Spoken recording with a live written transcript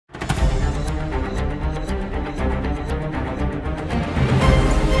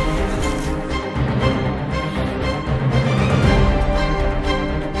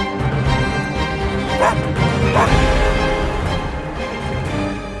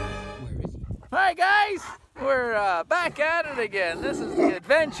We're back at it again. This is the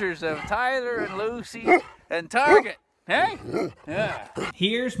adventures of Tyler and Lucy and Target. Hey? Yeah.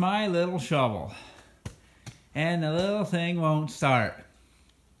 Here's my little shovel. And the little thing won't start.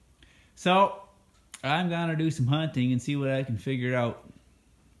 So, I'm gonna do some hunting and see what I can figure out. I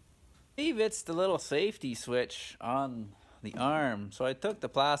believe it's the little safety switch on the arm. So I took the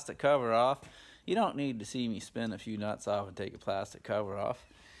plastic cover off. You don't need to see me spin a few nuts off and take a plastic cover off.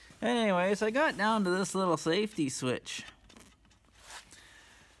 Anyways, I got down to this little safety switch.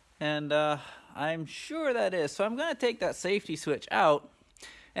 And I'm sure that is. So I'm going to take that safety switch out.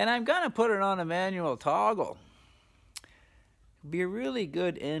 And I'm going to put it on a manual toggle. Be a really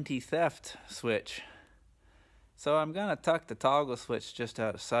good anti-theft switch. So I'm going to tuck the toggle switch just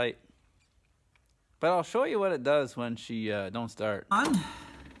out of sight. But I'll show you what it does when she don't start.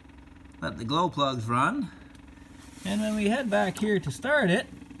 Let the glow plugs run. And when we head back here to start it,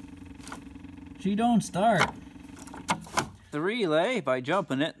 she don't start. The relay, by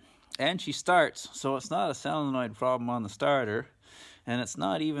jumping it, and she starts. So it's not a solenoid problem on the starter. And it's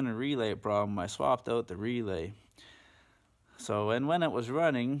not even a relay problem. I swapped out the relay. So, and when it was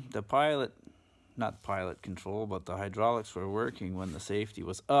running, the pilot, not pilot control, but the hydraulics were working when the safety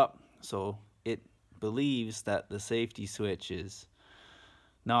was up. So it believes that the safety switch is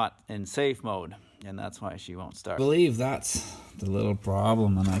not in safe mode, and that's why she won't start. I believe that's the little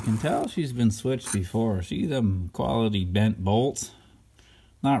problem, and I can tell she's been switched before. See them quality bent bolts?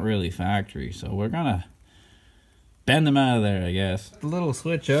 Not really factory, so we're gonna bend them out of there, I guess. The little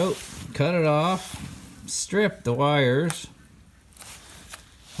switch out, cut it off, strip the wires,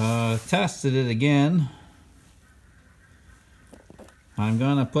 tested it again. I'm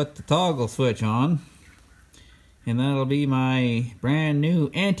gonna put the toggle switch on, and that'll be my brand new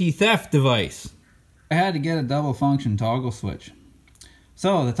anti-theft device. I had to get a double function toggle switch.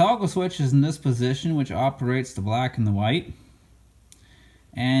 So the toggle switch is in this position, which operates the black and the white.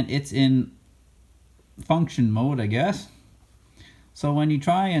 And it's in function mode, I guess. So when you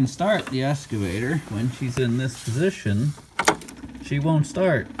try and start the excavator, when she's in this position, she won't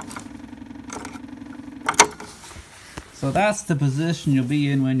start. So that's the position you'll be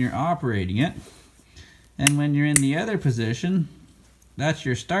in when you're operating it. And when you're in the other position, that's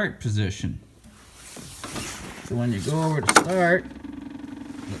your start position. So when you go over to start,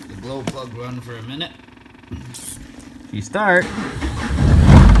 let the glow plug run for a minute. You start,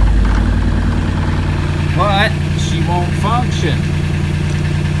 but she won't function.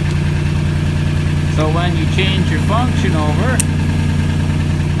 So when you change your function over,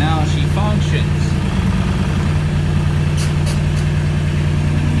 now she functions.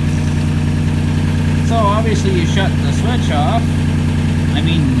 So obviously you shut the switch off, I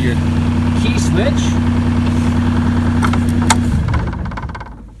mean your key switch,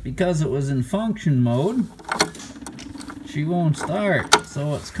 because it was in function mode, she won't start.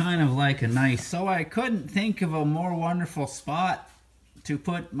 So it's kind of like a nice, so I couldn't think of a more wonderful spot to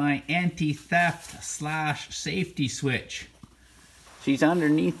put my anti-theft / safety switch. She's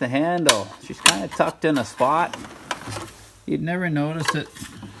underneath the handle. She's kind of tucked in a spot. You'd never notice it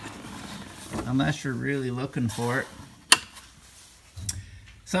unless you're really looking for it.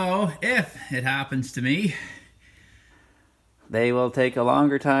 So if it happens to me, they will take a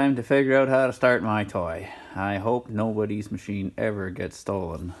longer time to figure out how to start my toy. I hope nobody's machine ever gets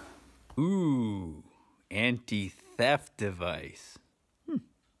stolen. Ooh, anti-theft device.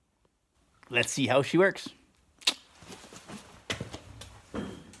 Let's see how she works.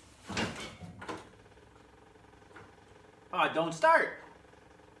 Oh, don't start.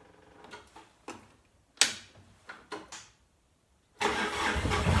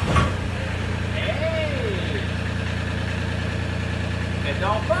 It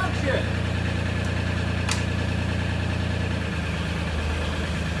don't function.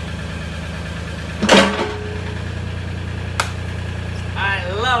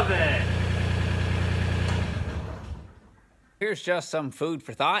 I love it. Here's just some food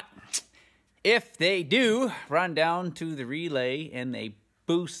for thought. If they do run down to the relay and they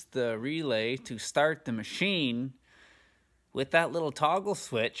boost the relay to start the machine with that little toggle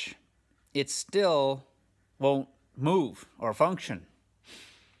switch, it still won't move or function.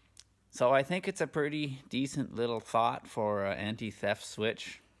 So I think it's a pretty decent little thought for an anti-theft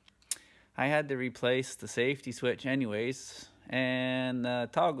switch. I had to replace the safety switch anyways, and the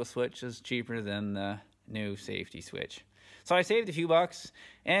toggle switch is cheaper than the new safety switch. So I saved a few bucks,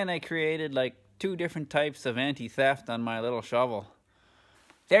 and I created like 2 different types of anti-theft on my little shovel.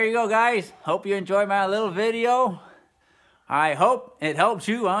 There you go, guys. Hope you enjoyed my little video. I hope it helps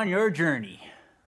you on your journey.